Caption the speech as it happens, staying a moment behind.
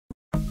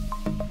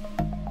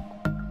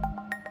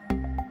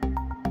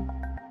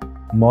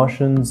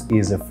Moshions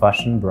is a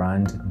fashion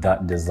brand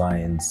that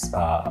designs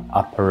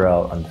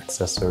apparel and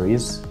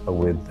accessories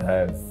with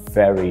a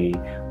very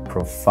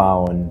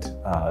profound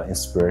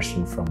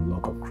inspiration from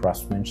local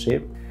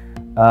craftsmanship.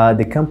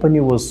 The company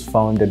was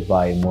founded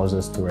by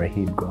Moses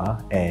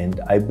Turahirwa,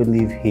 and I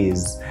believe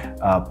his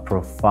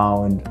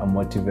profound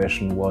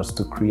motivation was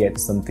to create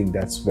something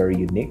that's very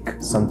unique,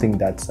 something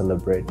that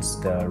celebrates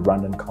the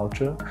Rwandan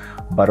culture,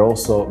 but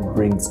also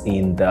brings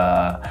in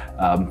the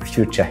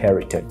future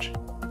heritage.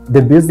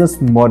 The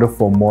business model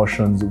for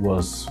Moshions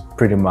was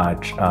pretty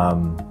much, I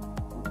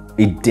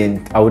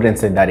wouldn't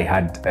say that it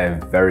had a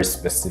very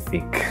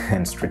specific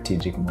and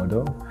strategic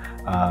model.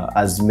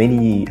 As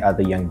many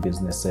other young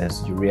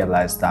businesses, you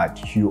realize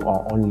that you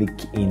are only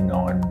keen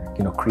on,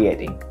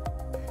 creating.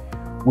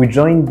 We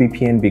joined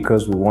BPN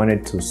because we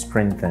wanted to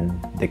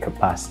strengthen the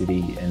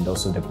capacity and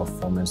also the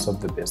performance of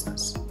the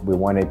business. We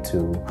wanted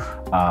to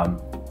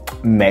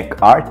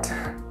make art,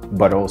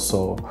 but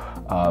also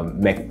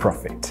make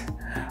profit.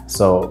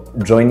 So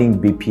joining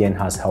BPN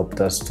has helped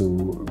us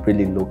to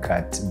really look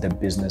at the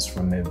business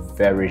from a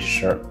very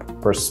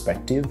sharp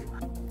perspective.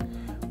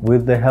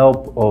 With the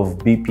help of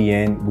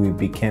BPN, we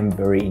became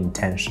very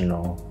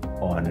intentional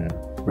on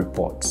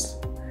reports.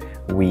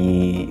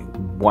 We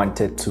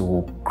wanted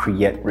to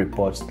create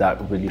reports that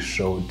really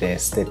show the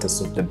status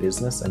of the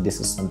business, and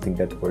this is something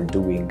that we're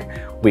doing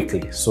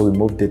weekly. So we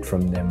moved it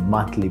from the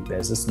monthly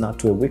basis now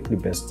to a weekly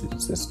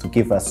basis to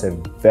give us a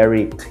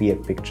very clear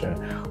picture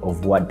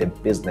of what the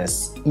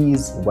business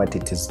is, what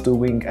it is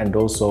doing, and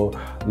also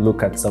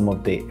look at some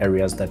of the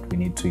areas that we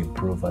need to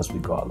improve as we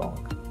go along.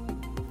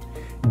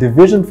 The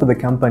vision for the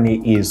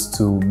company is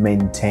to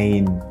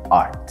maintain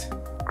art.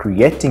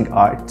 Creating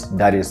art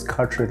that is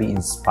culturally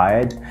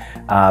inspired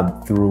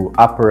through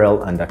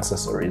apparel and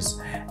accessories.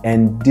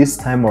 And this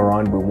time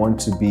around, we want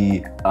to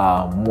be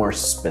more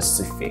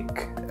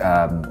specific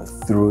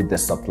through the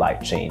supply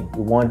chain.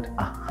 We want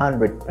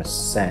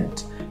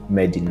 100%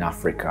 made in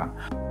Africa.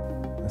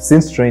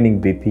 Since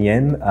joining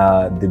BPN,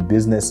 the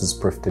business's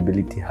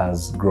profitability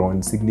has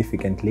grown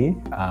significantly.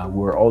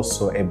 We're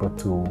also able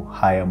to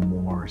hire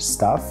more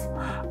staff,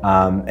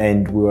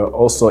 and we're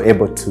also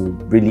able to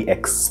really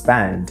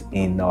expand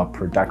in our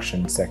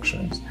production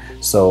sections.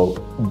 So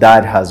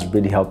that has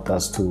really helped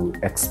us to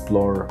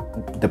explore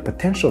the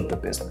potential of the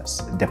business,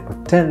 the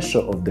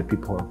potential of the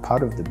people who are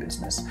part of the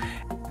business.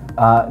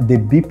 The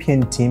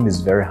BPN team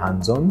is very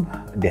hands-on.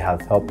 They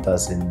have helped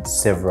us in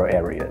several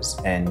areas,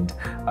 and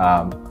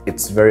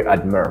it's very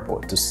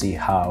admirable to see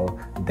how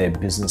the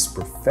business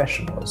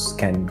professionals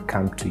can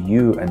come to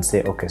you and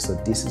say, okay, so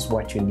this is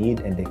what you need,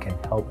 and they can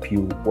help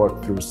you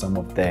work through some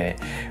of the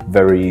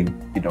very,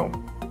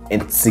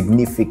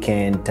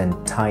 insignificant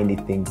and tiny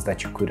things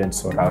that you couldn't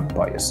sort out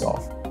by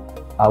yourself.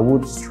 I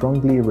would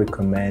strongly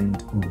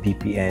recommend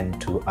BPN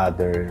to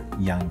other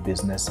young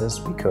businesses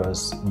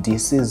because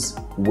this is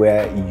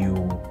where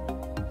you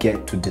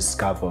get to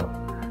discover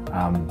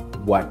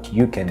what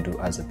you can do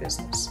as a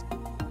business.